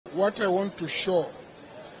what I want to show,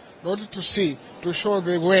 not to see, to show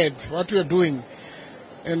the world what we are doing.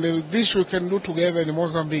 And this we can do together in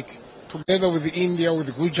Mozambique, together with India,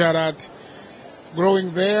 with Gujarat,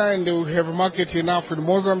 growing there, and we have market enough in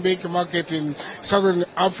Mozambique, market in Southern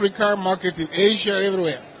Africa, market in Asia,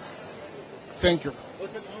 everywhere. Thank you.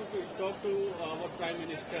 Also, I want to talk to our Prime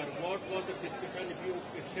Minister. What was the discussion, if you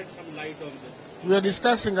shed some light on this? We are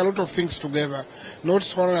discussing a lot of things together,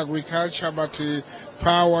 not only agriculture, but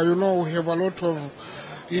power. You know, we have a lot of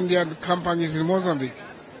Indian companies in Mozambique,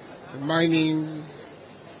 mining,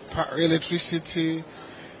 electricity.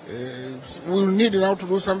 We will need now to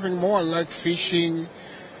do something more like fishing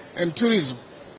and tourism.